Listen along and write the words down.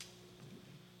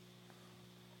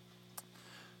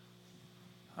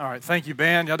All right, thank you,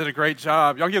 band. Y'all did a great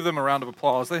job. Y'all give them a round of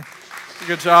applause. They did a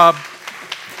good job.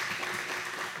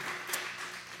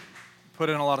 Put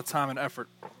in a lot of time and effort.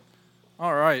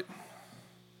 All right.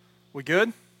 We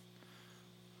good?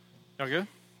 Y'all good?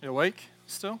 You awake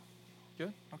still?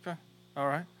 Good? Okay. All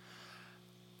right.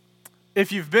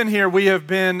 If you've been here, we have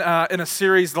been in a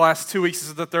series the last 2 weeks. This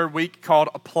is the third week called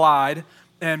Applied.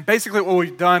 And basically what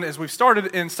we've done is we've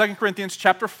started in 2 Corinthians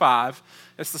chapter 5.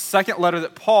 It's the second letter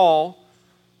that Paul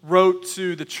wrote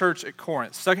to the church at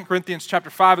Corinth. 2 Corinthians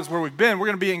chapter 5 is where we've been. We're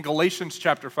going to be in Galatians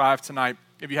chapter 5 tonight,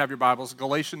 if you have your Bibles.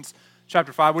 Galatians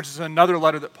chapter 5, which is another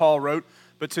letter that Paul wrote,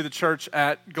 but to the church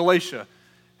at Galatia.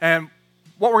 And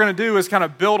what we're going to do is kind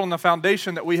of build on the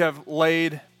foundation that we have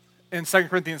laid in 2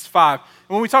 Corinthians 5. And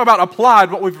when we talk about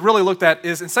applied, what we've really looked at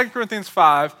is in 2 Corinthians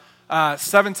 5,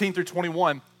 17 through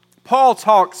 21, Paul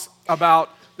talks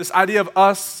about this idea of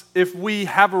us, if we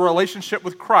have a relationship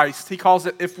with Christ, he calls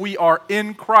it, if we are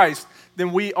in Christ,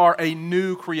 then we are a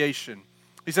new creation.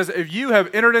 He says, if you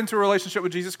have entered into a relationship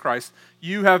with Jesus Christ,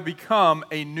 you have become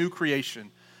a new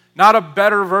creation. Not a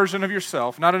better version of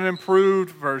yourself, not an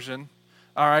improved version,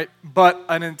 all right, but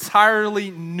an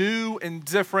entirely new and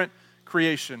different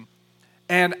creation.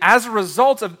 And as a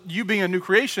result of you being a new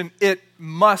creation, it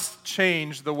must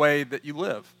change the way that you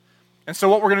live. And so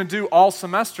what we're going to do all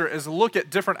semester is look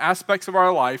at different aspects of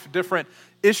our life, different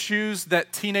issues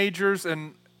that teenagers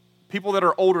and people that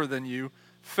are older than you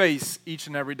face each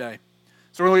and every day.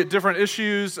 So we're going to look at different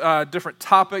issues, different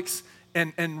topics,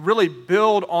 and really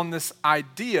build on this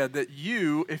idea that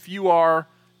you, if you are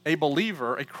a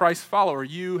believer, a Christ follower,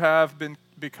 you have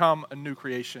become a new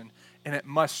creation. And it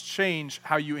must change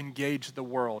how you engage the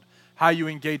world, how you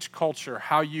engage culture,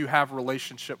 how you have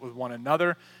relationship with one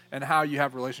another, and how you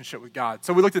have relationship with God.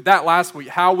 So we looked at that last week,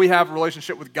 how we have a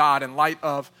relationship with God in light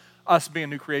of us being a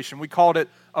new creation. We called it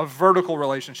a vertical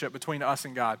relationship between us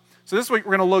and God. So this week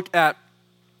we're going to look at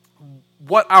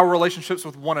what our relationships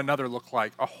with one another look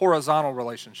like, a horizontal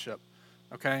relationship,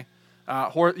 okay?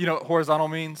 You know what horizontal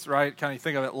means, right? Kind of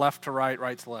think of it left to right,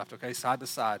 right to left, okay, side to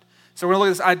side. So we're going to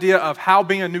look at this idea of how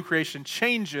being a new creation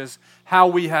changes how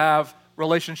we have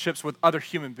relationships with other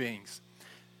human beings.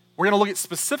 We're going to look at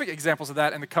specific examples of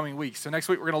that in the coming weeks. So next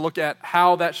week we're going to look at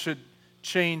how that should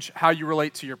change how you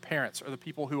relate to your parents or the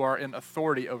people who are in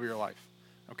authority over your life,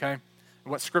 okay? And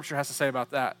what Scripture has to say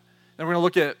about that. Then we're going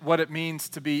to look at what it means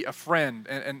to be a friend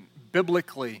and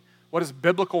biblically, what does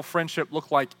biblical friendship look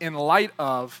like in light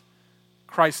of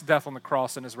Christ's death on the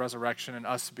cross and his resurrection and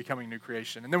us becoming new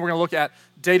creation. And then we're going to look at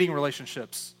dating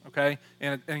relationships, okay,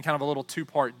 in kind of a little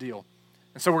two-part deal.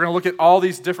 And so we're going to look at all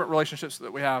these different relationships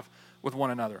that we have with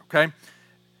one another, okay?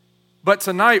 But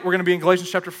tonight we're going to be in Galatians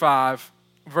chapter 5,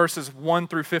 verses 1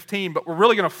 through 15, but we're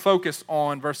really going to focus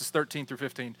on verses 13 through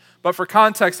 15. But for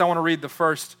context, I want to read the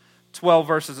first 12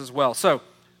 verses as well. So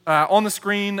on the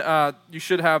screen, you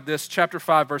should have this, chapter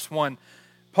 5, verse 1.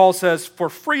 Paul says, "For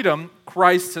freedom,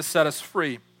 Christ has set us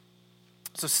free.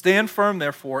 So stand firm,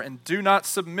 therefore, and do not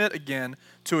submit again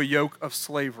to a yoke of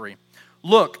slavery.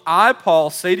 Look, I,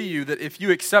 Paul, say to you that if you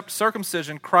accept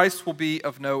circumcision, Christ will be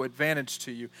of no advantage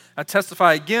to you. I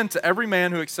testify again to every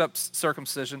man who accepts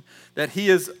circumcision that he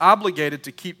is obligated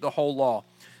to keep the whole law.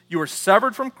 You are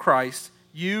severed from Christ,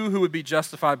 you who would be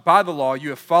justified by the law.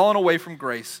 You have fallen away from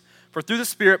grace. For through the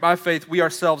Spirit, by faith, we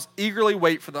ourselves eagerly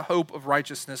wait for the hope of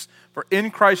righteousness. For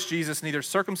in Christ Jesus, neither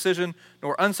circumcision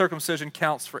nor uncircumcision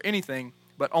counts for anything,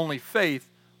 but only faith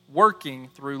working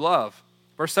through love."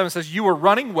 Verse 7 says, "You are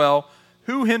running well.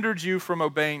 Who hindered you from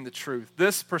obeying the truth?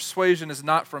 This persuasion is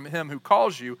not from him who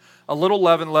calls you. A little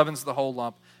leaven leavens the whole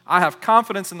lump. I have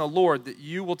confidence in the Lord that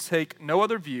you will take no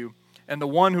other view, and the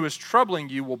one who is troubling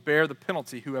you will bear the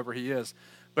penalty, whoever he is.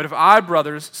 But if I,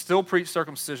 brothers, still preach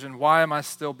circumcision, why am I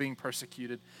still being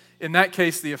persecuted? In that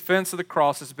case, the offense of the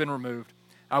cross has been removed.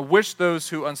 I wish those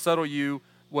who unsettle you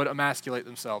would emasculate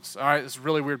themselves." All right, it's a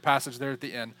really weird passage there at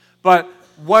the end. But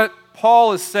what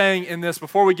Paul is saying in this,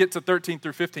 before we get to 13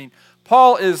 through 15,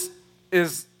 Paul is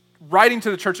writing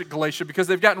to the church at Galatia because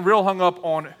they've gotten real hung up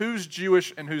on who's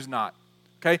Jewish and who's not.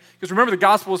 Okay? Because remember, the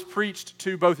gospel is preached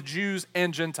to both Jews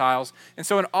and Gentiles. And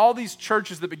so in all these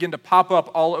churches that begin to pop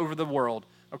up all over the world,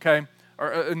 okay,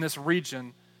 or in this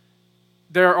region,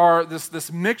 there are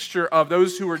this mixture of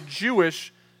those who are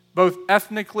Jewish, both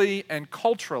ethnically and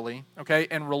culturally, okay,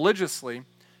 and religiously,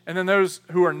 and then those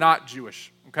who are not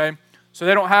Jewish, okay? So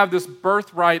they don't have this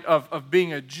birthright of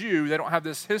being a Jew. They don't have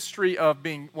this history of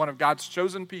being one of God's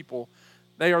chosen people.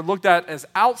 They are looked at as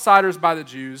outsiders by the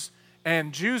Jews,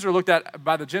 and Jews are looked at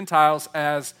by the Gentiles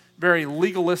as very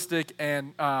legalistic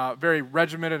and very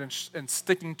regimented and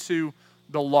sticking to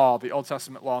the law, the Old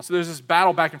Testament law. So there's this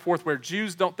battle back and forth where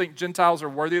Jews don't think Gentiles are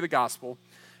worthy of the gospel,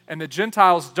 and the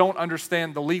Gentiles don't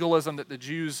understand the legalism that the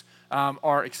Jews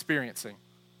are experiencing.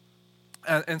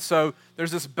 And so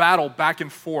there's this battle back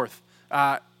and forth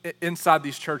inside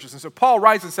these churches. And so Paul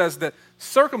writes and says that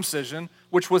circumcision,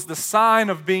 which was the sign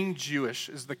of being Jewish,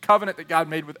 is the covenant that God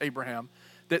made with Abraham,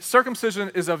 that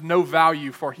circumcision is of no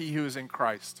value for he who is in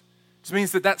Christ. Which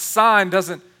means that sign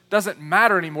doesn't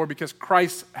matter anymore because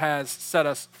Christ has set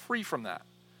us free from that.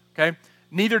 Okay?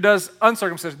 Neither does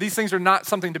uncircumcision. These things are not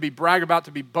something to be bragged about,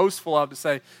 to be boastful of, to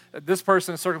say this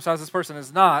person is circumcised, this person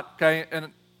is not. Okay?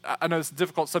 And I know it's a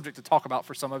difficult subject to talk about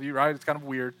for some of you, right? It's kind of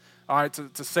weird, all right,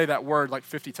 to say that word like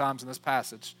 50 times in this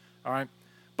passage, all right?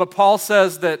 But Paul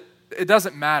says that it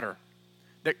doesn't matter,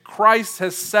 that Christ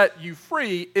has set you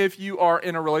free if you are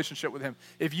in a relationship with him.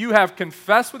 If you have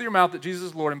confessed with your mouth that Jesus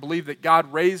is Lord and believe that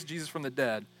God raised Jesus from the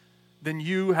dead, then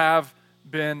you have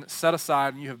been set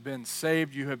aside and you have been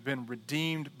saved, you have been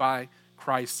redeemed by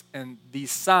Christ, and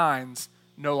these signs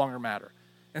no longer matter.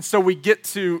 And so we get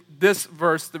to this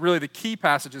verse, really the key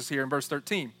passages here in verse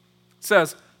 13. It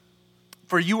says,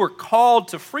 "For you were called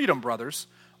to freedom, brothers,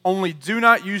 only do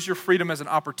not use your freedom as an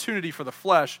opportunity for the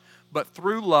flesh, but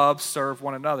through love serve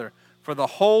one another. For the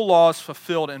whole law is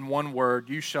fulfilled in one word,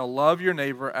 you shall love your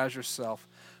neighbor as yourself.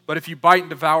 But if you bite and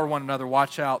devour one another,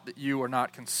 watch out that you are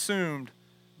not consumed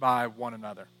by one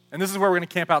another." And this is where we're going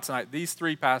to camp out tonight, these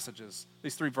three passages,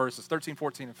 these three verses, 13,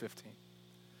 14, and 15.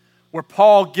 Where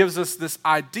Paul gives us this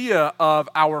idea of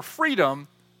our freedom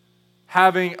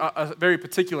having a very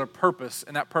particular purpose,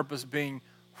 and that purpose being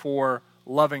for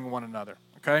loving one another,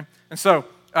 okay? And so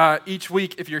each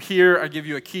week, if you're here, I give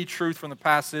you a key truth from the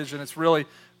passage, and it's really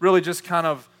just kind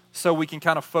of so we can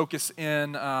kind of focus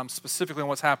in specifically on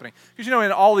what's happening. Because, you know,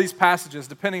 in all these passages,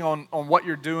 depending on what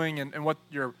you're doing and what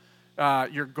your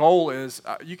goal is,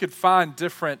 you could find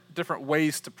different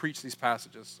ways to preach these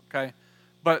passages, okay?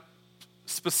 But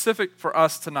specific for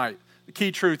us tonight, the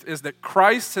key truth is that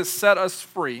Christ has set us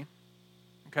free,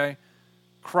 okay?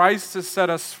 Christ has set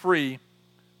us free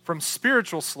from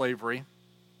spiritual slavery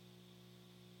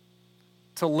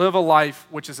to live a life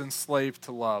which is enslaved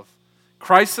to love.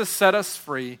 Christ has set us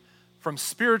free from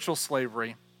spiritual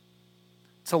slavery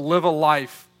to live a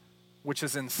life which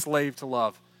is enslaved to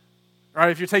love. All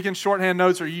right, if you're taking shorthand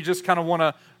notes or you just kind of want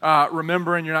to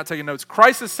remember and you're not taking notes,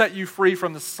 Christ has set you free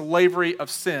from the slavery of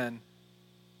sin,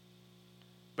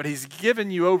 but he's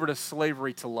given you over to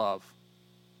slavery to love.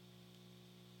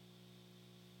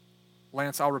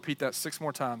 Lance, I'll repeat that 6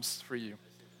 more times for you.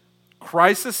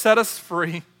 Christ has set us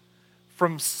free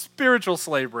from spiritual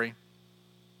slavery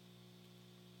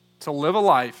to live a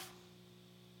life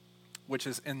which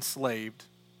is enslaved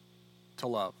to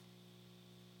love.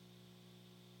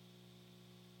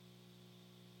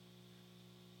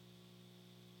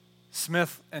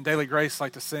 Smith and Daily Grace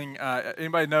like to sing.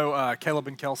 Anybody know Caleb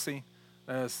and Kelsey?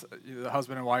 As the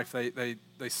husband and wife, they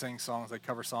sing songs, they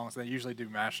cover songs. They usually do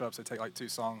mashups. They take like 2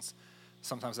 songs.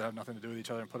 Sometimes they have nothing to do with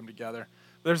each other and put them together.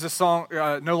 There's this song,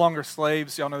 No Longer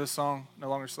Slaves. Y'all know this song, No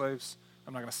Longer Slaves?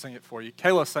 I'm not going to sing it for you.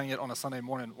 Kayla sang it on a Sunday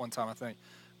morning one time, I think.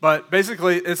 But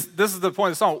basically, this is the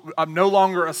point of the song. I'm no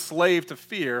longer a slave to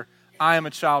fear. I am a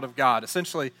child of God.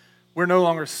 Essentially, we're no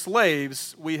longer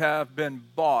slaves. We have been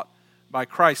bought by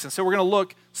Christ. And so we're going to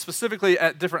look specifically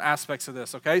at different aspects of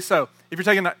this, okay? So if you're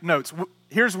taking notes,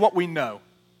 here's what we know,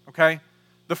 okay?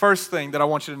 The first thing that I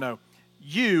want you to know,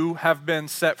 you have been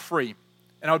set free.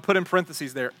 And I would put in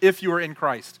parentheses there, if you are in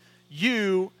Christ.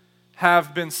 You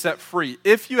have been set free.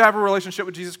 If you have a relationship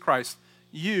with Jesus Christ,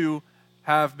 you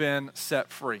have been set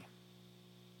free.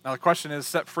 Now the question is,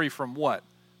 set free from what?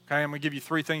 Okay, I'm going to give you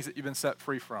 3 things that you've been set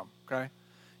free from, okay?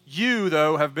 You,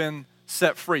 though, have been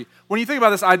set free. When you think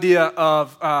about this idea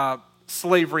of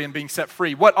slavery and being set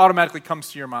free, what automatically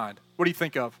comes to your mind? What do you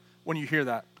think of when you hear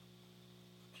that?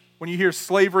 When you hear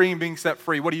slavery and being set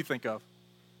free, what do you think of?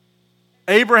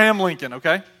 Abraham Lincoln,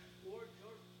 okay?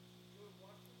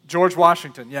 George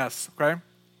Washington, yes, okay?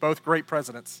 Both great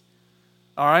presidents.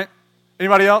 All right?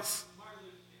 Anybody else?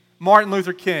 Martin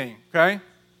Luther King, okay?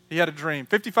 He had a dream.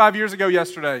 55 years ago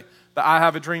yesterday, the I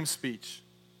Have a Dream speech.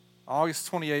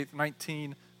 August 28th,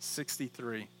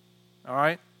 1963. All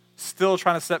right? Still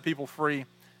trying to set people free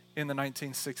in the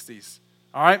 1960s.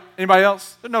 All right? Anybody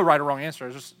else? There's no right or wrong answer.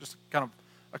 It's just kind of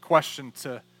a question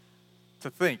to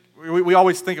think. We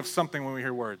always think of something when we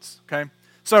hear words, okay?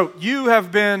 So you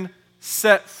have been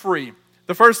set free.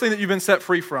 The first thing that you've been set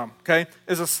free from, okay,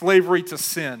 is a slavery to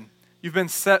sin. You've been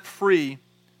set free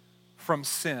from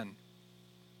sin,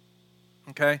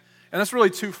 okay? And that's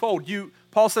really twofold.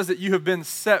 Paul says that you have been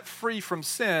set free from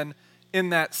sin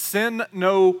in that sin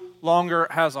no longer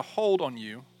has a hold on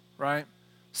you, right?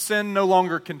 Sin no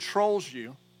longer controls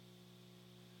you.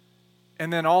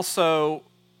 And then also,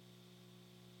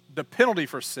 the penalty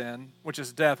for sin, which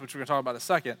is death, which we're going to talk about in a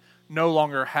second, no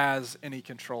longer has any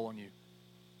control on you.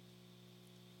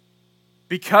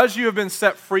 Because you have been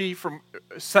set free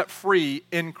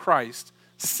in Christ,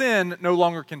 sin no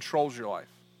longer controls your life.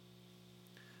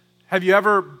 Have you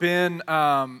ever been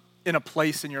in a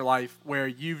place in your life where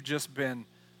you've just been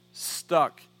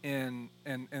stuck in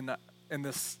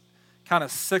this kind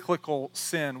of cyclical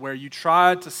sin where you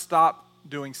tried to stop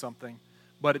doing something,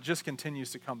 but it just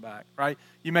continues to come back, right?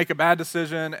 You make a bad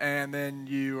decision, and then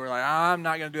you are like, I'm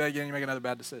not going to do that again. You make another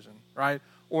bad decision, right?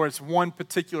 Or it's one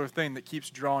particular thing that keeps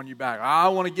drawing you back. I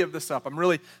want to give this up.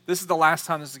 This is the last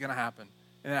time this is going to happen,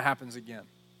 and it happens again,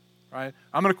 right?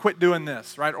 I'm going to quit doing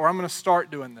this, right? Or I'm going to start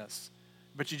doing this.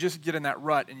 But you just get in that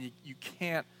rut, and you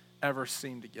can't ever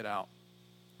seem to get out,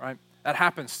 right? That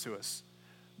happens to us.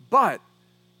 But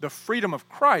the freedom of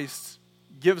Christ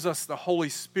gives us the Holy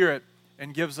Spirit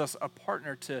and gives us a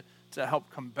partner to help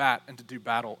combat and to do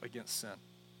battle against sin.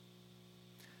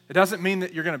 It doesn't mean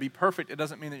that you're going to be perfect. It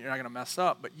doesn't mean that you're not going to mess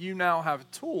up. But you now have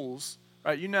tools,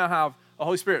 right? You now have the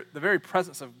Holy Spirit, the very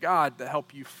presence of God to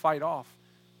help you fight off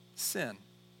sin.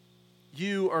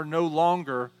 You are no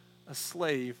longer a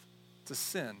slave to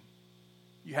sin.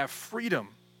 You have freedom.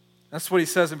 That's what he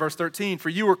says in verse 13. For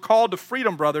you were called to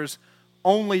freedom, brothers,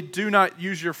 only do not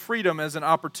use your freedom as an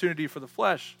opportunity for the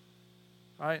flesh.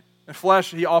 Right? And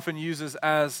flesh he often uses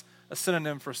as a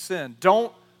synonym for sin.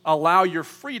 Don't allow your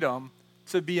freedom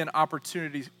to be an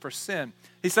opportunity for sin.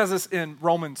 He says this in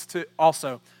Romans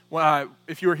also.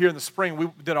 If you were here in the spring, we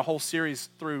did a whole series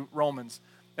through Romans.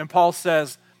 And Paul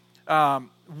says,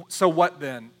 so what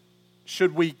then?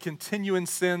 Should we continue in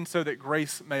sin so that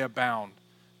grace may abound?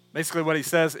 Basically what he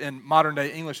says in modern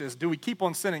day English is, do we keep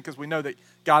on sinning because we know that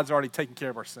God's already taken care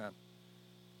of our sin?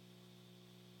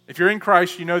 If you're in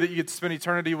Christ, you know that you get to spend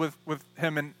eternity with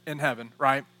him in heaven,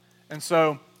 right? And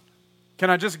so, can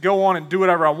I just go on and do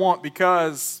whatever I want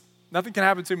because nothing can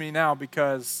happen to me now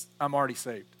because I'm already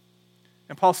saved?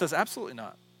 And Paul says, absolutely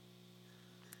not.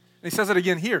 And he says it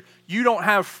again here. You don't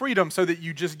have freedom so that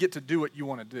you just get to do what you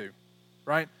want to do,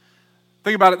 right?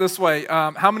 Think about it this way.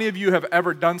 How many of you have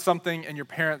ever done something and your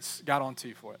parents got onto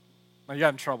you for it? Now, you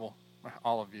got in trouble.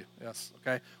 All of you, yes,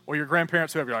 okay? Or your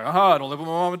grandparents, whoever. You're like, I don't live with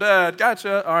my mom and dad.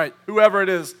 Gotcha. All right, whoever it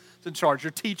is in charge,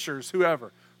 your teachers,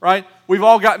 whoever, right? We've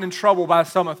all gotten in trouble by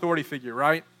some authority figure,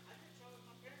 right?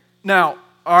 Now,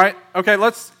 all right, okay,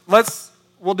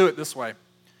 we'll do it this way.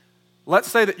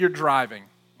 Let's say that you're driving,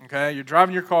 okay? You're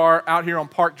driving your car out here on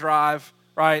Park Drive,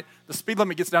 right? The speed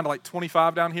limit gets down to like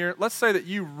 25 down here. Let's say that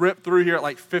you rip through here at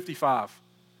like 55,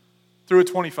 through a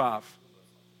 25.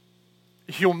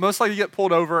 You'll most likely get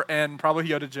pulled over and probably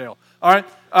go to jail. All right?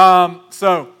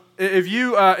 So if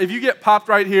you get popped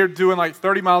right here doing like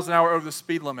 30 miles an hour over the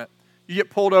speed limit, you get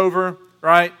pulled over,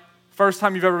 right? First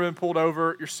time you've ever been pulled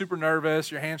over, you're super nervous,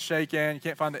 your hand's shaking, you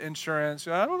can't find the insurance.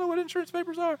 I don't know what insurance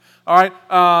papers are. All right?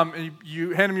 And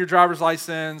you hand him your driver's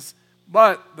license,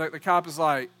 but the cop is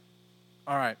like,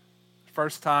 all right,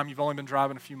 first time, you've only been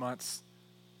driving a few months.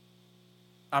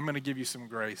 I'm going to give you some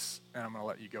grace, and I'm going to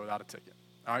let you go without a ticket.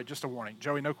 All right, just a warning.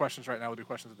 Joey, no questions right now. We'll do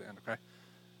questions at the end, okay?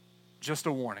 Just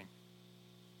a warning.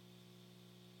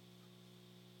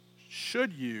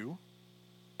 Should you,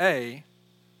 A,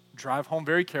 drive home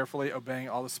very carefully, obeying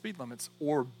all the speed limits,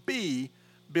 or B,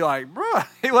 be like, bruh,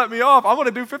 he let me off. I'm going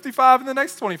to do 55 in the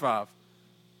next 25.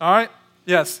 All right?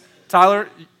 Yes. Tyler,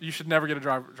 you should never get a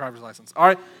driver's license. All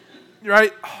right?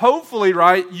 Right? Hopefully,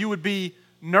 right, you would be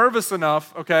nervous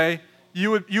enough, okay?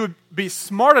 You would be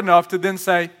smart enough to then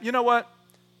say, you know what?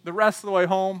 The rest of the way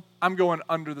home, I'm going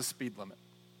under the speed limit.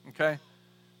 Okay?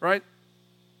 Right?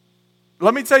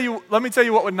 Let me tell you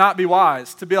what would not be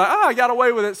wise. To be like, I got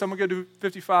away with it, so I'm going to go do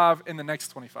 55 in the next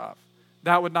 25.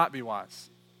 That would not be wise.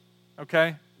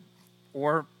 Okay?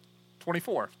 Or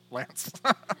 24, Lance.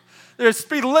 There's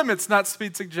speed limits, not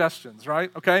speed suggestions, right?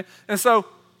 Okay? And so,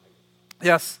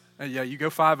 yes. Yeah, you go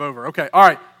 5 over. Okay, all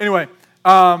right. Anyway,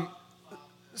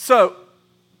 so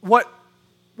what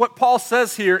Paul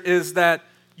says here is that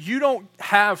you don't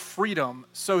have freedom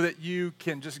so that you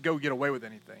can just go get away with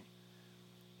anything.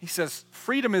 He says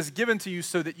freedom is given to you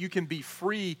so that you can be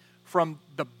free from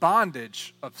the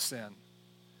bondage of sin.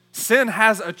 Sin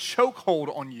has a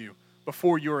chokehold on you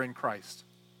before you're in Christ.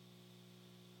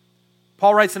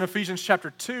 Paul writes in Ephesians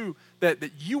chapter 2 that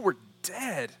you were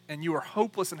dead and you were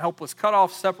hopeless and helpless, cut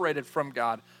off, separated from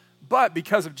God. But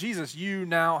because of Jesus, you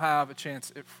now have a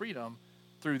chance at freedom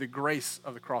through the grace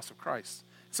of the cross of Christ.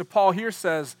 So Paul here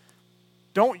says,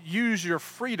 don't use your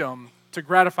freedom to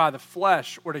gratify the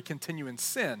flesh or to continue in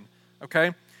sin, okay?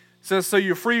 It says, so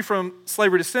you're free from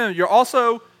slavery to sin. You're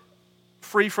also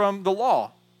free from the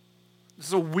law. This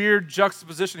is a weird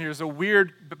juxtaposition here. There's a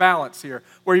weird balance here,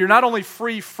 where you're not only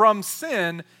free from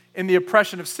sin and the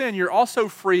oppression of sin, you're also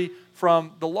free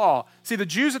from the law. See, the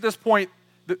Jews at this point,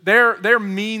 their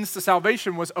means to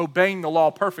salvation was obeying the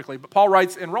law perfectly. But Paul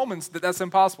writes in Romans that that's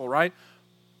impossible, right?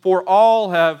 For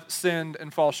all have sinned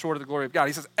and fall short of the glory of God.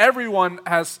 He says everyone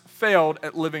has failed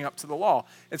at living up to the law.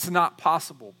 It's not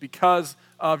possible because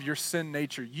of your sin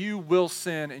nature. You will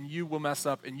sin and you will mess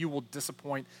up and you will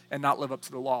disappoint and not live up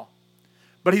to the law.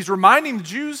 But he's reminding the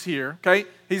Jews here, okay?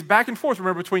 He's back and forth,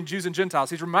 remember, between Jews and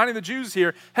Gentiles. He's reminding the Jews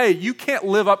here, hey, you can't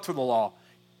live up to the law.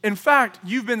 In fact,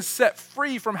 you've been set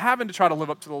free from having to try to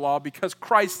live up to the law because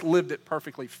Christ lived it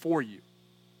perfectly for you.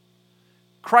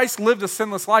 Christ lived a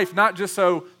sinless life, not just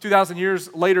so 2,000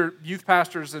 years later youth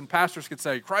pastors and pastors could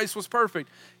say, Christ was perfect.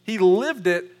 He lived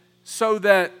it so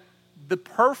that the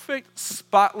perfect,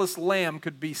 spotless lamb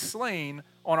could be slain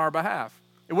on our behalf.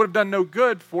 It would have done no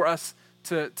good for us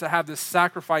to have this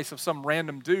sacrifice of some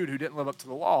random dude who didn't live up to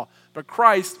the law. But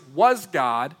Christ was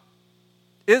God,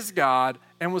 is God,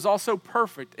 and was also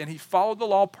perfect. And he followed the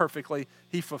law perfectly.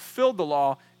 He fulfilled the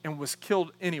law and was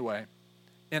killed anyway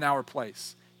in our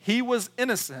place. He was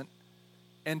innocent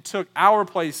and took our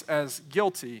place as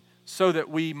guilty so that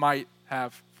we might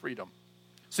have freedom.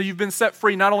 So you've been set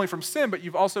free not only from sin, but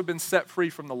you've also been set free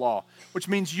from the law, which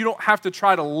means you don't have to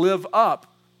try to live up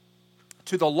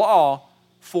to the law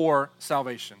for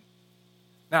salvation.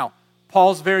 Now,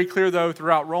 Paul's very clear, though,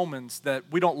 throughout Romans that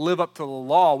we don't live up to the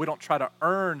law. We don't try to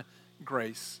earn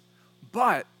grace.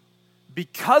 But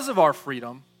because of our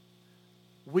freedom,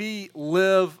 we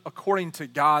live according to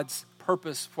God's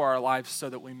purpose for our lives so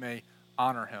that we may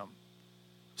honor him.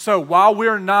 So while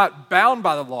we're not bound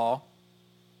by the law,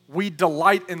 we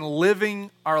delight in living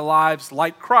our lives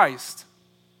like Christ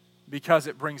because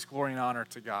it brings glory and honor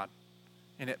to God.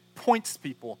 And it points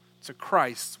people to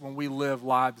Christ when we live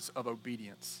lives of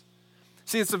obedience.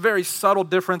 See, it's a very subtle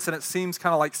difference, and it seems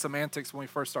kind of like semantics when we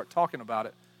first start talking about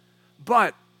it.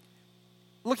 But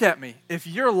look at me. If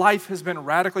your life has been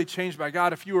radically changed by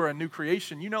God, if you are a new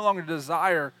creation, you no longer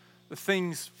desire the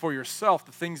things for yourself,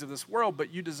 the things of this world,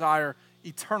 but you desire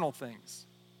eternal things.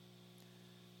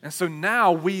 And so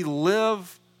now we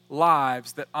live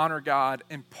lives that honor God,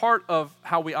 and part of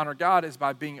how we honor God is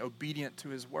by being obedient to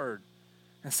his word.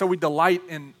 And so we delight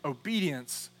in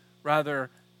obedience rather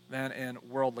than in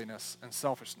worldliness and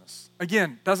selfishness.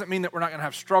 Again, doesn't mean that we're not going to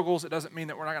have struggles. It doesn't mean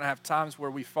that we're not going to have times where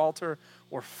we falter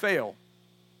or fail.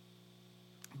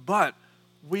 But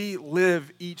we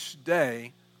live each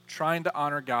day trying to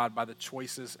honor God by the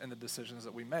choices and the decisions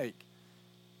that we make.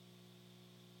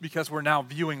 Because we're now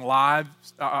viewing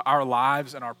our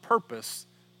lives and our purpose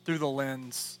through the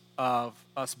lens of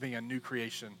us being a new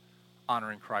creation,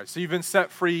 honoring Christ. So you've been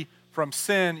set free from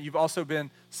sin, you've also been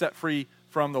set free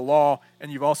from the law, and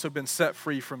you've also been set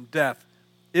free from death.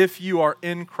 If you are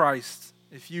in Christ,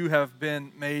 if you have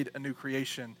been made a new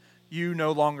creation, you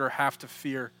no longer have to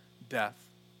fear death.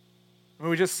 I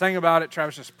mean, we just sang about it.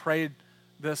 Travis just prayed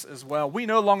this as well. We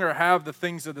no longer have the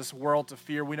things of this world to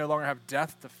fear. We no longer have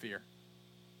death to fear.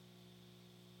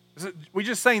 We're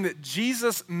just saying that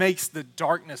Jesus makes the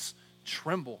darkness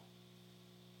tremble.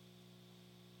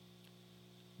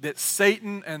 That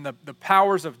Satan and the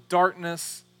powers of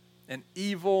darkness and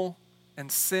evil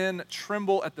and sin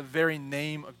tremble at the very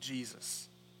name of Jesus.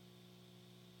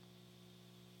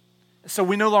 So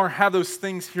we no longer have those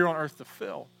things here on earth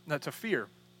to fear.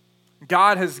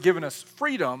 God has given us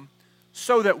freedom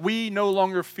so that we no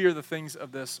longer fear the things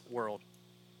of this world.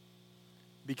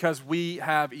 Because we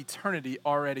have eternity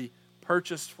already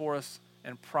purchased for us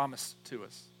and promised to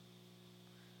us.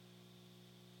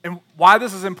 And why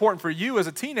this is important for you as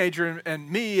a teenager and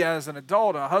me as an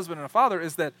adult, a husband and a father,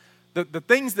 is that the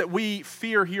things that we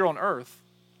fear here on earth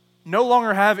no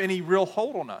longer have any real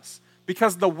hold on us.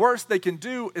 Because the worst they can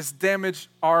do is damage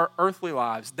our earthly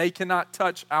lives. They cannot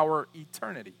touch our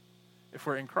eternity if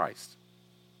we're in Christ.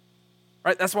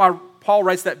 Right? That's why Paul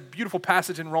writes that beautiful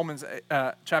passage in Romans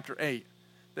chapter 8,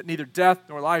 that neither death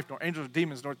nor life nor angels or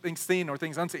demons nor things seen nor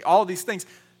things unseen, all of these things,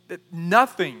 that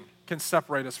nothing can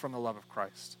separate us from the love of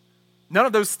Christ. None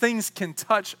of those things can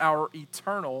touch our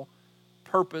eternal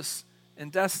purpose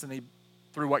and destiny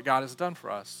through what God has done for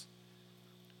us.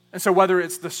 And so whether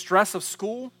it's the stress of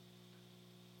school,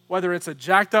 whether it's a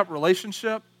jacked up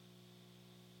relationship,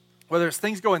 whether it's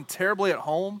things going terribly at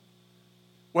home,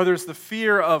 whether it's the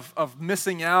fear of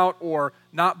missing out or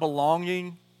not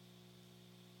belonging,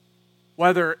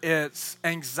 whether it's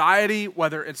anxiety,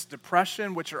 whether it's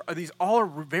depression, these all are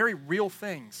very real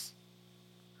things.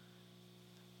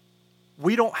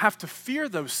 we don't have to fear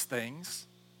those things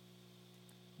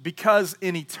because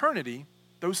in eternity,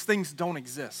 those things don't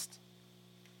exist.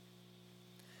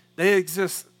 They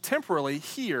exist temporarily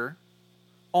here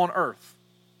on earth.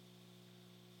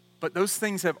 But those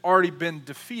things have already been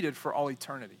defeated for all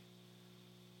eternity.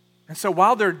 And so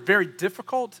while they're very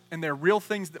difficult and they're real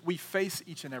things that we face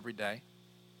each and every day,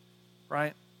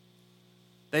 right?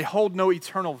 They hold no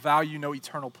eternal value, no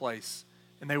eternal place,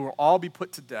 and they will all be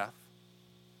put to death.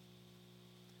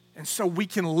 And so we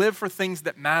can live for things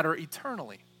that matter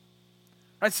eternally.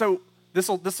 Right? So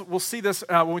we'll see this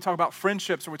when we talk about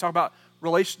friendships or we talk about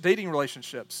dating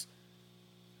relationships.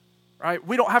 Right?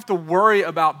 We don't have to worry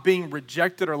about being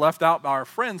rejected or left out by our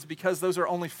friends because those are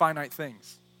only finite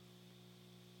things.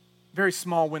 Very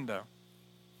small window.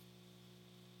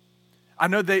 I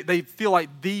know they feel like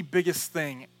the biggest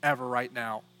thing ever right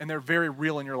now, and they're very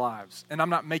real in your lives. And I'm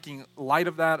not making light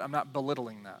of that. I'm not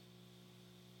belittling that.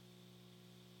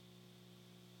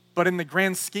 But in the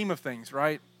grand scheme of things,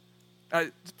 right?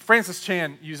 Francis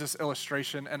Chan used this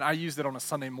illustration, and I used it on a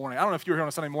Sunday morning. I don't know if you were here on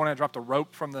a Sunday morning. I dropped a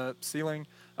rope from the ceiling,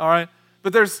 all right?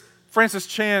 But there's Francis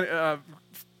Chan,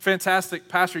 fantastic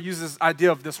pastor, uses this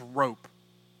idea of this rope.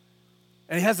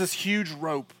 And he has this huge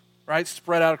rope, right,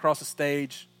 spread out across the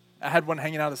stage. I had one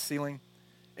hanging out of the ceiling.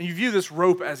 And you view this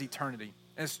rope as eternity.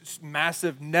 And it's this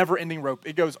massive, never-ending rope.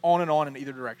 It goes on and on in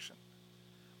either direction.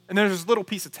 And there's this little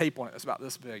piece of tape on it that's about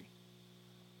this big.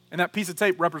 And that piece of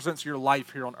tape represents your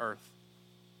life here on earth.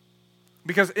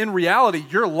 Because in reality,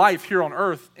 your life here on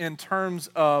earth in terms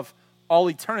of all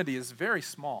eternity is very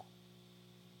small.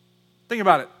 Think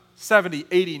about it, 70,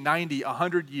 80, 90,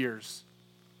 100 years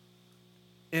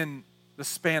in the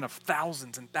span of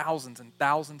thousands and thousands and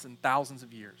thousands and thousands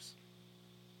of years.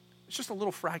 It's just a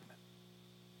little fragment.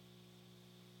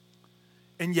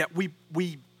 And yet we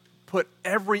put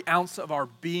every ounce of our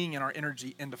being and our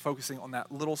energy into focusing on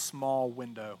that little small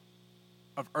window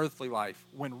of earthly life,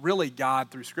 when really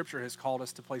God, through Scripture, has called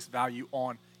us to place value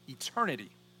on eternity,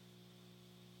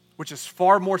 which is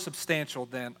far more substantial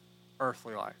than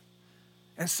earthly life.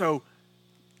 And so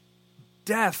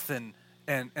death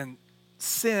and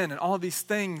sin and all of these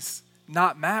things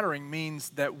not mattering means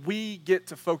that we get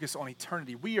to focus on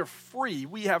eternity. We are free.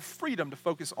 We have freedom to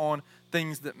focus on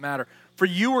things that matter. For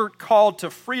you were called to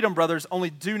freedom, brothers, only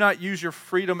do not use your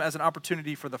freedom as an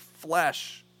opportunity for the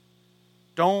flesh.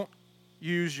 Don't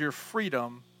use your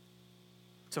freedom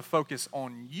to focus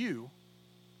on you.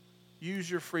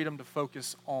 Use your freedom to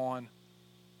focus on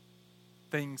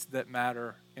things that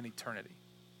matter in eternity.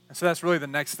 And so that's really the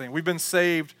next thing. We've been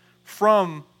saved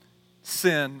from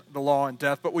sin, the law, and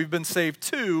death, but we've been saved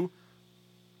to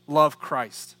love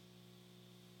Christ.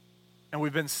 And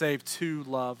we've been saved to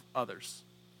love others.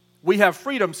 We have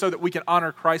freedom so that we can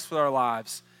honor Christ with our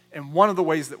lives. And one of the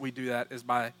ways that we do that is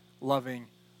by loving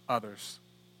others.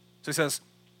 So he says,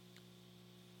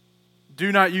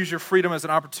 do not use your freedom as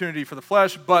an opportunity for the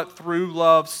flesh, but through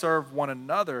love serve one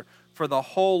another. For the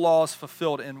whole law is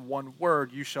fulfilled in one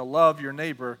word: you shall love your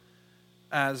neighbor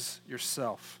as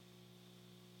yourself.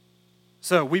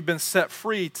 So we've been set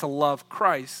free to love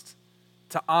Christ,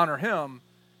 to honor him,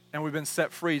 and we've been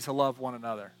set free to love one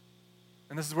another.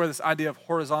 And this is where this idea of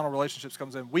horizontal relationships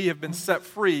comes in. We have been set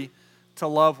free to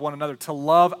love one another, to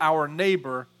love our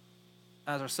neighbor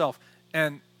as ourselves.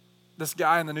 And this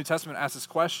guy in the New Testament asks this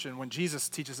question when Jesus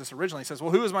teaches this originally. He says,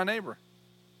 well, who is my neighbor?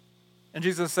 And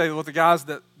Jesus doesn't say, well, the guys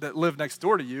that live next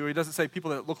door to you. He doesn't say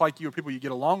people that look like you or people you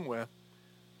get along with.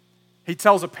 He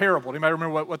tells a parable. Anybody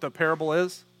remember what the parable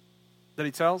is that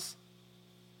he tells?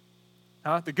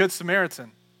 The Good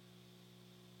Samaritan.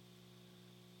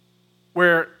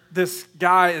 Where this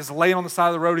guy is laying on the side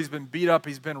of the road. He's been beat up.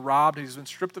 He's been robbed. He's been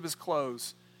stripped of his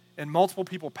clothes. And multiple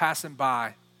people pass him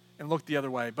by and look the other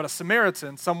way. But a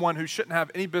Samaritan, someone who shouldn't have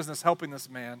any business helping this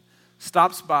man,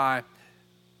 stops by,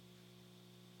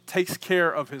 takes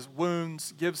care of his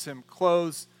wounds, gives him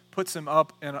clothes, puts him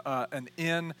up in an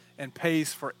inn, and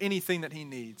pays for anything that he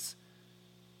needs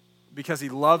because he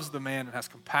loves the man and has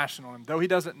compassion on him, though he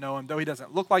doesn't know him, though he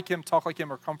doesn't look like him, talk like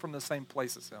him, or come from the same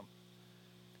place as him.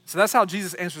 So that's how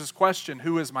Jesus answers this question,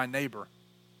 who is my neighbor?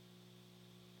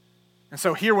 And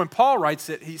so here when Paul writes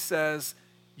it, he says,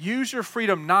 use your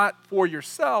freedom not for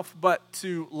yourself, but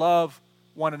to love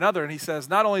one another. And he says,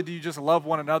 not only do you just love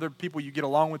one another, people you get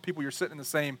along with, people you're sitting in the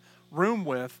same room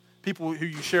with, people who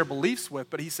you share beliefs with,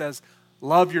 but he says,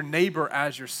 love your neighbor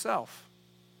as yourself.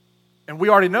 And we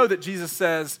already know that Jesus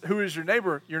says, who is your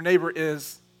neighbor? Your neighbor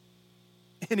is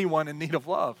anyone in need of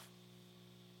love.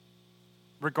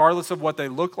 Regardless of what they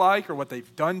look like or what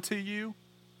they've done to you,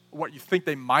 or what you think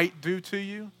they might do to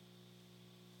you,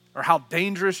 or how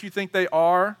dangerous you think they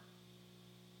are,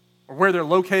 or where they're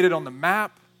located on the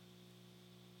map,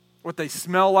 what they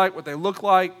smell like, what they look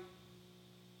like.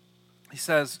 He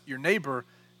says your neighbor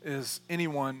is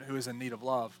anyone who is in need of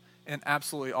love, and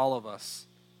absolutely all of us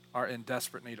are in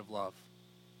desperate need of love.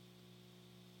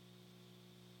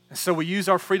 And so we use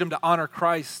our freedom to honor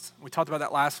Christ. We talked about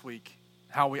that last week,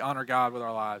 how we honor God with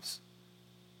our lives.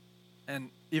 And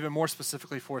even more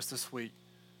specifically for us this week,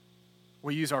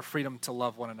 we use our freedom to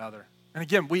love one another. And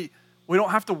again, we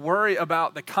don't have to worry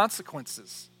about the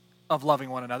consequences of loving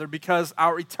one another because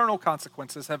our eternal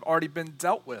consequences have already been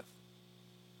dealt with.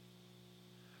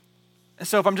 And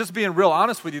so if I'm just being real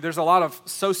honest with you, there's a lot of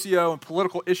socio and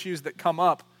political issues that come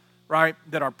up, right,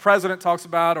 that our president talks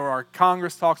about, or our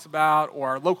Congress talks about, or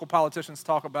our local politicians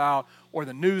talk about, or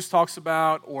the news talks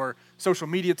about, or social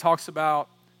media talks about.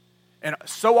 And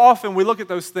so often we look at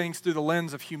those things through the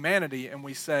lens of humanity and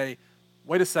we say,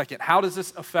 wait a second, how does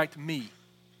this affect me?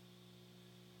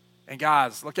 And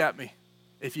guys, look at me.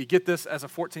 If you get this as a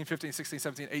 14, 15, 16,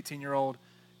 17, 18-year-old,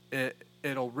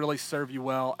 it'll really serve you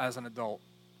well as an adult.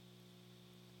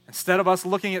 Instead of us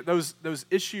looking at those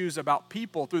issues about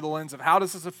people through the lens of how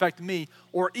does this affect me,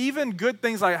 or even good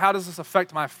things like how does this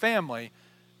affect my family,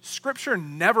 Scripture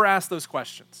never asks those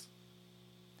questions.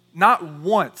 Not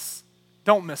once,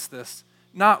 don't miss this,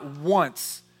 not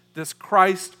once does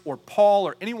Christ or Paul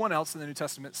or anyone else in the New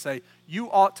Testament say,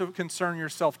 you ought to concern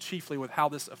yourself chiefly with how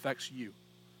this affects you.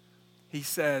 He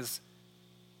says,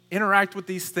 interact with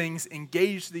these things,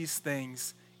 engage these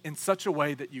things in such a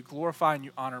way that you glorify and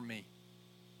you honor me.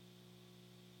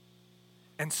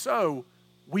 And so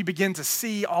we begin to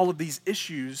see all of these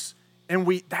issues,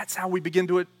 and that's how we begin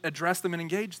to address them and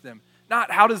engage them.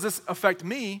 Not how does this affect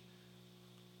me,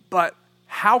 but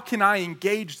how can I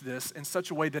engage this in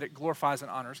such a way that it glorifies and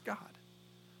honors God?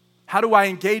 How do I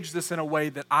engage this in a way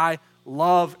that I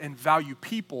love and value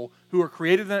people who are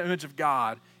created in the image of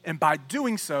God, and by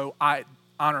doing so, I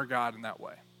honor God in that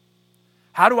way?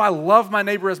 How do I love my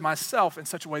neighbor as myself in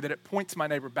such a way that it points my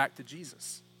neighbor back to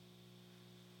Jesus?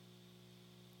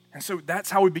 And so that's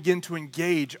how we begin to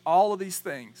engage all of these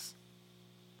things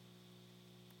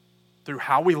through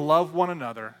how we love one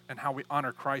another and how we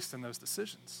honor Christ in those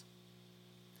decisions.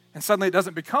 And suddenly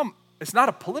it's not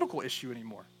a political issue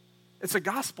anymore. It's a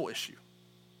gospel issue.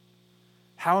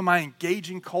 How am I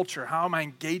engaging culture? How am I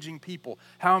engaging people?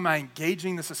 How am I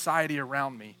engaging the society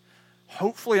around me?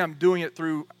 Hopefully I'm doing it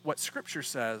through what Scripture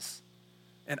says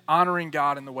and honoring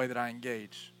God in the way that I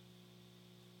engage.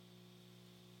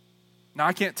 Now,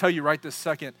 I can't tell you right this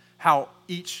second how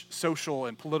each social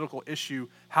and political issue,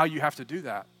 how you have to do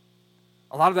that.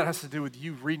 A lot of that has to do with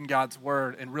you reading God's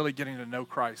word and really getting to know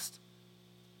Christ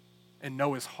and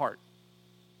know his heart.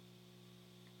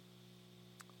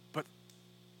 But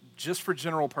just for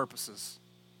general purposes,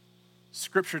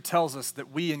 Scripture tells us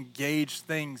that we engage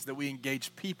things, that we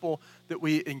engage people, that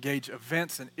we engage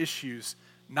events and issues,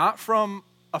 not from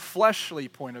a fleshly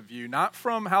point of view, not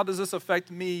from how does this affect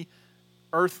me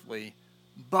earthly,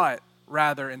 but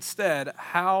rather instead,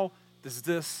 how does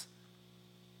this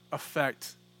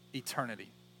affect eternity?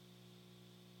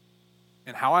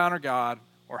 And how I honor God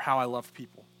or how I love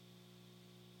people.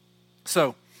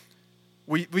 So,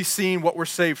 we've seen what we're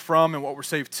saved from and what we're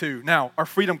saved to. Now, our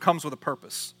freedom comes with a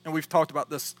purpose. And we've talked about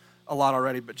this a lot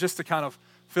already, but just to kind of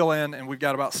fill in, and we've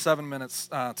got about 7 minutes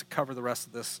to cover the rest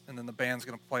of this, and then the band's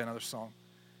going to play another song.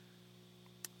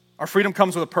 Our freedom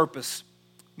comes with a purpose.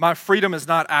 My freedom is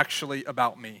not actually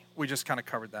about me. We just kind of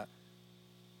covered that.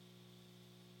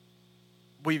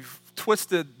 We've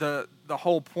twisted the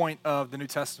whole point of the New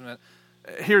Testament.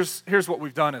 Here's what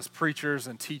we've done as preachers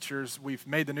and teachers. We've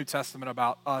made the New Testament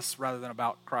about us rather than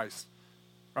about Christ,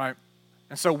 right?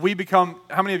 And so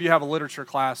how many of you have a literature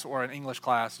class or an English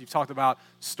class? You've talked about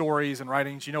stories and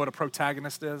writings. You know what a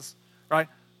protagonist is, right?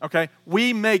 Okay,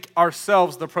 we make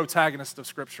ourselves the protagonist of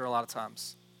Scripture a lot of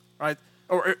times, right?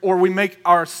 Or we make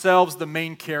ourselves the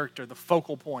main character, the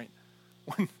focal point.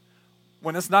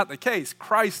 When it's not the case,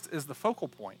 Christ is the focal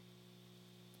point.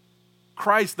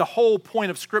 Christ, the whole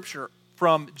point of Scripture,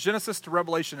 from Genesis to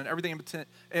Revelation and everything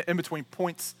in between,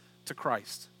 points to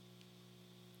Christ.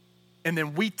 And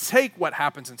then we take what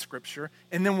happens in Scripture,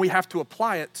 and then we have to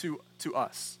apply it to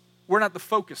us. We're not the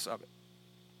focus of it.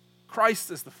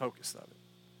 Christ is the focus of it.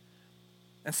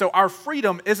 And so our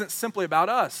freedom isn't simply about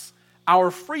us.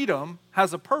 Our freedom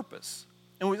has a purpose.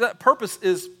 And that purpose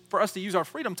is for us to use our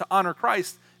freedom to honor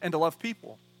Christ and to love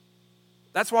people.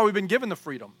 That's why we've been given the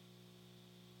freedom.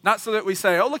 Not so that we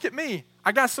say, oh, look at me.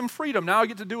 I got some freedom. Now I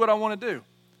get to do what I want to do.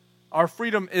 Our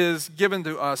freedom is given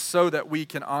to us so that we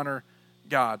can honor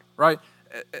God, right?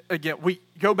 Again, we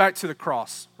go back to the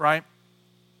cross, right?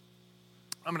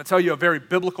 I'm going to tell you a very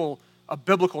biblical a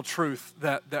biblical truth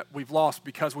that we've lost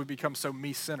because we've become so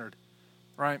me-centered,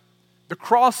 right? The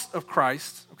cross of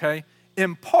Christ, okay,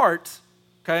 in part,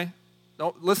 okay,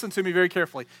 don't listen to me very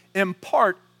carefully, in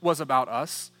part was about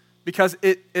us because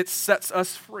it sets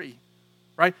us free,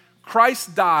 right?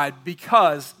 Christ died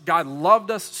because God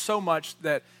loved us so much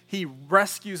that he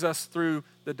rescues us through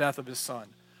the death of his son.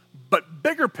 But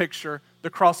bigger picture, the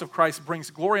cross of Christ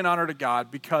brings glory and honor to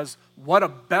God because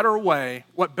what better way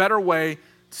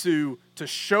to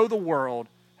show the world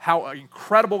how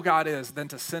incredible God is than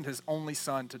to send his only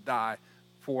son to die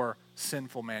for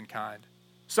sinful mankind.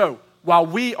 So, while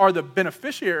we are the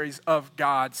beneficiaries of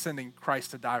God sending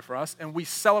Christ to die for us, and we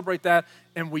celebrate that,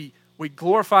 and we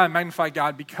glorify and magnify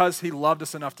God because he loved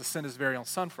us enough to send his very own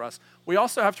son for us, we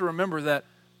also have to remember that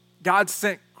God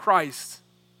sent Christ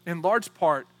in large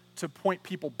part to point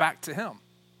people back to him.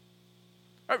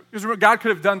 Because remember, God could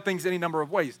have done things any number of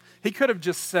ways. He could have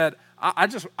just said, I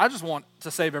just want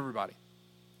to save everybody.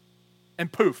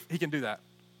 And poof, he can do that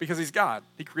because he's God.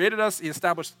 He created us. He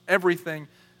established everything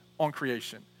on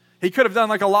creation. He could have done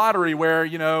like a lottery where,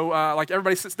 like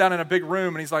everybody sits down in a big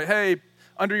room and he's like, hey,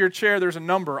 under your chair there's a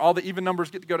number. All the even numbers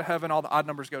get to go to heaven. All the odd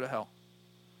numbers go to hell.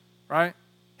 Right?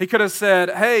 He could have said,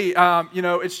 hey,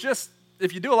 it's just,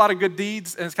 if you do a lot of good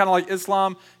deeds, and it's kind of like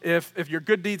Islam, if your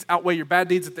good deeds outweigh your bad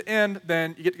deeds at the end,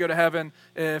 then you get to go to heaven.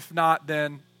 If not,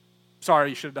 then sorry,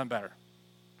 you should have done better.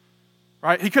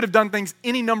 Right? He could have done things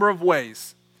any number of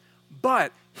ways,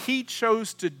 but he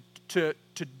chose to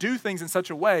do things in such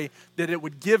a way that it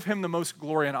would give him the most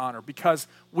glory and honor because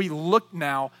we look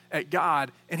now at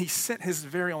God and he sent his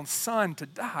very own son to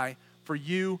die for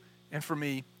you and for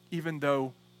me, even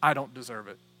though I don't deserve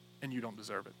it and you don't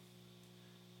deserve it.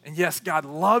 And yes, God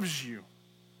loves you.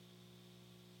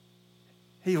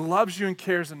 He loves you and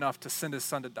cares enough to send his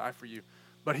son to die for you.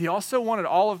 But he also wanted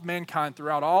all of mankind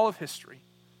throughout all of history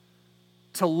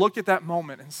to look at that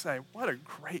moment and say, what a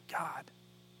great God.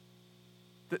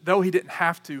 That though he didn't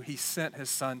have to, he sent his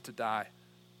son to die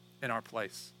in our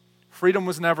place. Freedom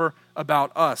was never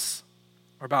about us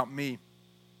or about me.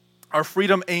 Our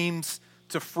freedom aims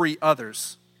to free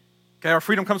others. Okay, our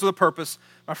freedom comes with a purpose.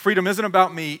 My freedom isn't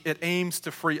about me. It aims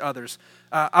to free others.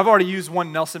 I've already used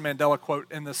one Nelson Mandela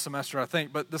quote in this semester, I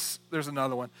think, but there's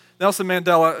another one. Nelson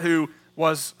Mandela, who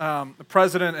was the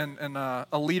president and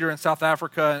a leader in South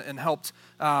Africa and helped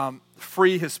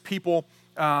free his people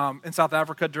in South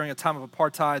Africa during a time of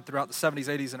apartheid throughout the 70s,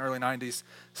 80s, and early 90s,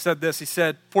 said this. He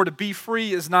said, "For to be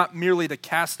free is not merely to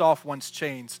cast off one's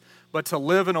chains, but to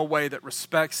live in a way that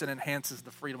respects and enhances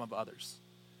the freedom of others."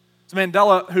 So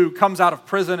Mandela, who comes out of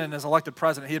prison and is elected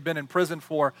president, he had been in prison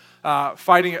for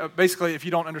fighting. Basically, if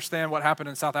you don't understand what happened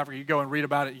in South Africa, you go and read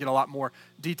about it, you get a lot more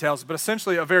details. But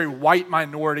essentially, a very white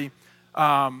minority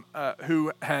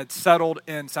who had settled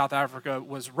in South Africa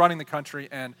was running the country,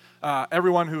 and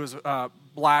everyone who was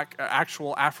black,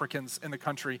 actual Africans in the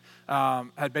country,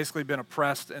 had basically been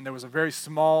oppressed, and there was a very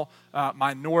small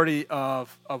minority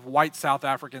of white South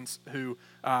Africans who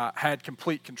had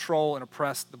complete control and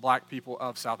oppressed the black people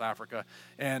of South Africa.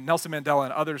 And Nelson Mandela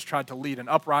and others tried to lead an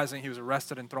uprising. He was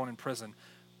arrested and thrown in prison.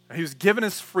 He was given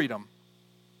his freedom,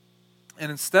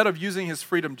 and instead of using his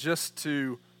freedom just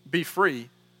to be free,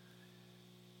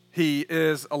 he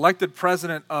is elected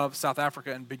president of South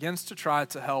Africa and begins to try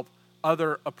to help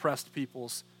other oppressed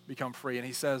peoples become free. And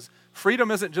he says,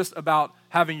 freedom isn't just about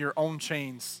having your own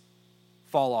chains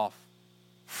fall off.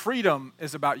 Freedom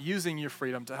is about using your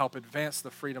freedom to help advance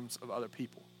the freedoms of other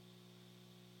people.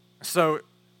 So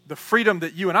the freedom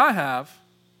that you and I have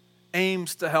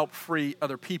aims to help free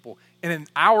other people. And in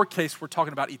our case, we're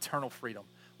talking about eternal freedom.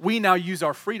 We now use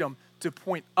our freedom to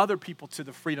point other people to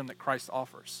the freedom that Christ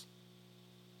offers.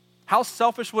 How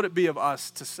selfish would it be of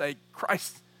us to say,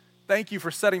 Christ, thank you for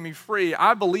setting me free.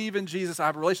 I believe in Jesus. I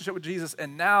have a relationship with Jesus.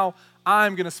 And now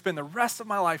I'm going to spend the rest of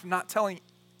my life not telling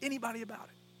anybody about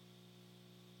it.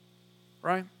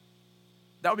 Right?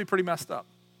 That would be pretty messed up.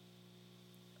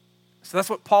 So that's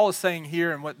what Paul is saying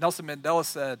here, and what Nelson Mandela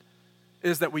said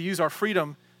is that we use our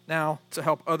freedom now to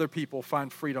help other people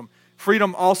find freedom.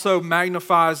 Freedom also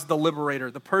magnifies the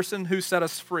liberator, the person who set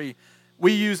us free.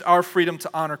 We use our freedom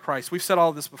to honor Christ. We've said all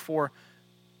of this before,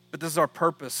 but this is our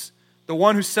purpose. The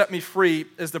one who set me free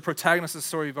is the protagonist of the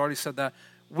story. We've already said that.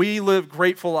 We live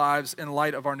grateful lives in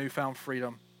light of our newfound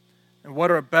freedom. And what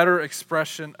are a better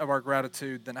expression of our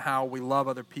gratitude than how we love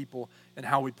other people and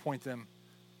how we point them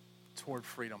toward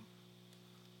freedom?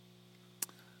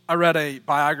 I read a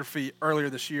biography earlier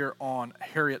this year on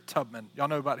Harriet Tubman. Y'all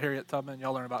know about Harriet Tubman?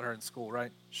 Y'all learn about her in school,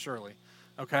 right? Surely.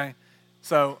 Okay?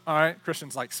 So, all right,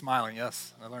 Christian's like smiling.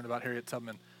 Yes, I learned about Harriet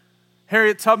Tubman.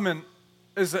 Harriet Tubman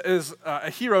is a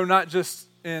hero not just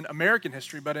in American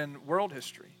history, but in world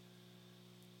history?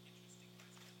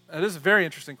 It is a very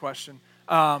interesting question.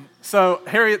 So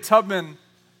Harriet Tubman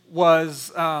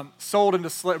was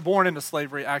born into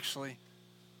slavery, actually.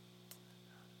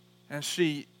 And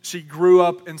she grew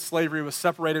up in slavery, was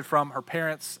separated from her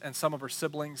parents and some of her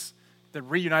siblings, then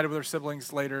reunited with her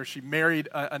siblings later. She married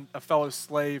a fellow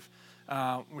slave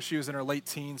when she was in her late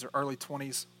teens or early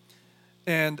 20s.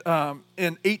 And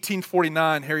in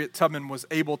 1849, Harriet Tubman was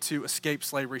able to escape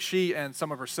slavery. She and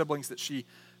some of her siblings that she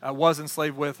was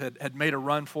enslaved with had made a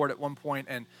run for it at one point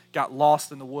and got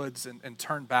lost in the woods and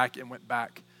turned back and went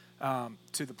back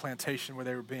to the plantation where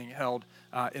they were being held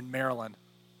in Maryland.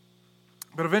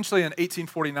 But eventually in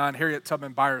 1849, Harriet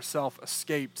Tubman by herself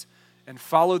escaped and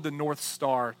followed the North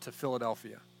Star to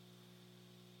Philadelphia.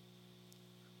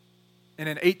 And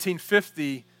in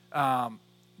 1850,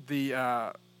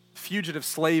 the Fugitive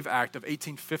Slave Act of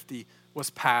 1850 was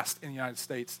passed in the United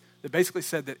States that basically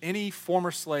said that any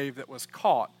former slave that was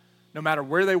caught, no matter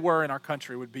where they were in our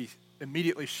country, would be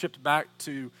immediately shipped back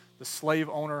to the slave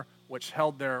owner, which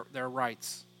held their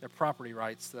rights, their property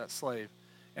rights to that slave,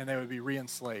 and they would be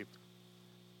re-enslaved.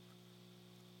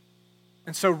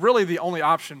 And so really the only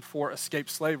option for escaped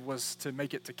slave was to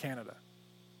make it to Canada.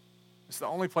 It's the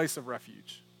only place of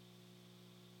refuge.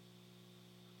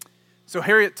 So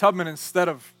Harriet Tubman, instead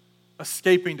of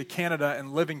escaping to Canada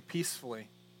and living peacefully,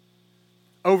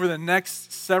 over the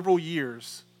next several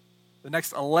years, the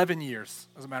next 11 years,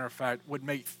 as a matter of fact, would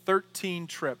make 13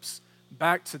 trips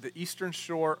back to the eastern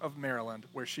shore of Maryland,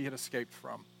 where she had escaped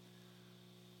from,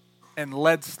 and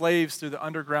led slaves through the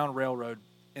Underground Railroad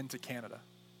into Canada.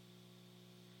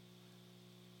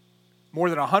 More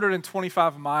than a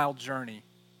 125-mile journey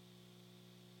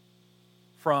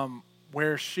from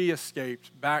where she escaped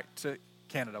back to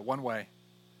Canada, one way.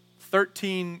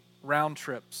 13 round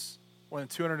trips, more than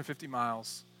 250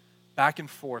 miles, back and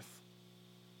forth.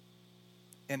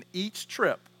 In each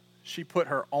trip, she put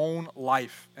her own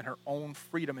life and her own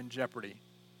freedom in jeopardy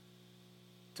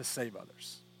to save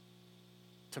others,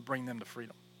 to bring them to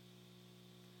freedom.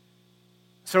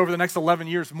 So over the next 11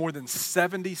 years, more than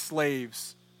 70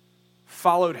 slaves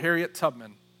followed Harriet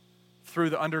Tubman through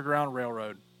the Underground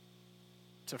Railroad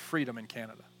to freedom in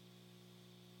Canada.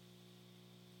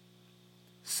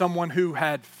 Someone who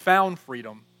had found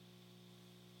freedom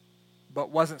but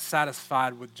wasn't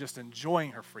satisfied with just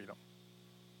enjoying her freedom.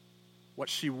 What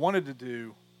she wanted to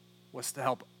do was to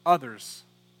help others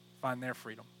find their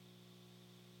freedom.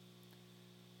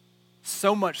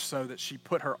 So much so that she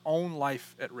put her own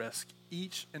life at risk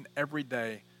each and every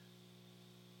day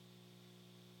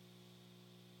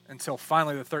until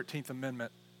finally the 13th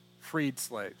Amendment freed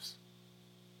slaves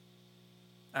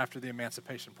after the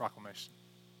Emancipation Proclamation.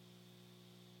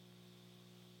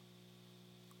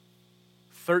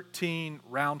 13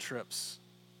 round trips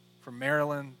from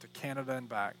Maryland to Canada and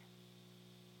back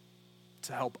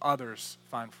to help others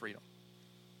find freedom,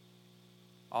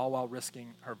 all while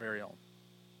risking her very own.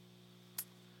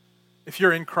 If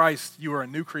you're in Christ, you are a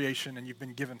new creation and you've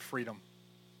been given freedom.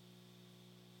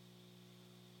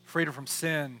 Freedom from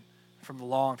sin, from the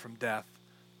law, and from death.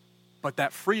 But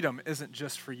that freedom isn't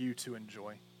just for you to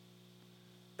enjoy.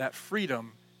 That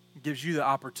freedom gives you the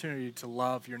opportunity to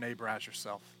love your neighbor as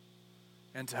yourself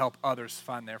and to help others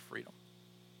find their freedom.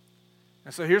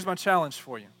 And so here's my challenge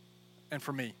for you and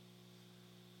for me.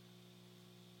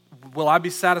 Will I be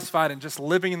satisfied in just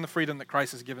living in the freedom that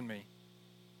Christ has given me?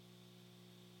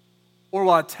 Or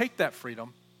will I take that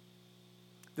freedom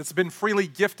that's been freely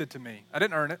gifted to me? I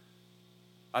didn't earn it.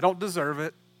 I don't deserve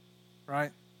it,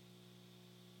 right?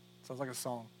 Sounds like a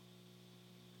song.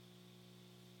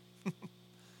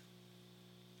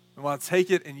 And will I take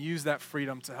it and use that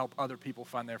freedom to help other people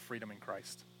find their freedom in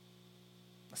Christ?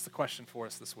 That's the question for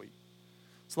us this week.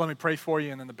 So let me pray for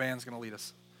you, and then the band's going to lead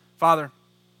us. Father,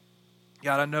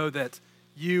 God, I know that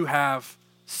you have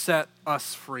set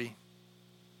us free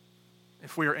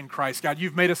if we are in Christ. God,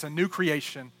 you've made us a new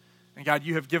creation, and God,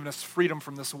 you have given us freedom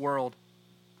from this world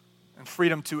and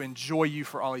freedom to enjoy you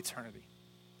for all eternity.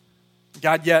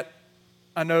 God, yet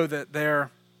I know that there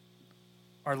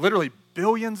are literally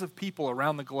billions of people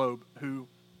around the globe who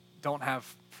don't have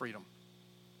freedom.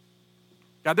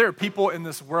 God, there are people in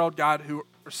this world, God, who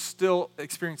are still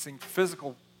experiencing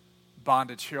physical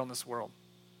bondage here on this world,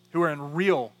 who are in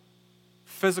real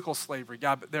physical slavery,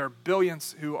 God, but there are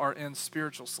billions who are in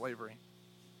spiritual slavery.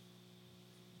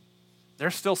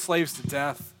 They're still slaves to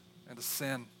death and to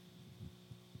sin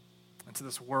and to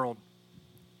this world.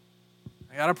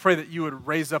 And God, I pray that you would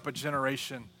raise up a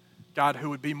generation, God, who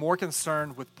would be more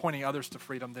concerned with pointing others to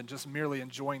freedom than just merely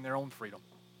enjoying their own freedom.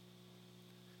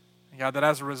 And God, that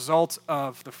as a result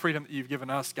of the freedom that you've given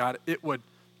us, God, it would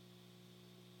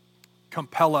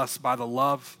compel us by the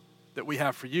love that we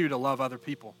have for you to love other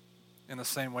people in the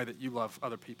same way that you love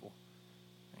other people.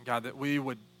 And God, that we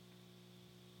would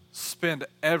spend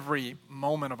every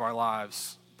moment of our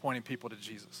lives pointing people to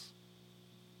Jesus.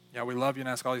 Yeah, we love you and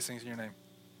ask all these things in your name.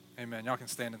 Amen. Y'all can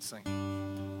stand and sing.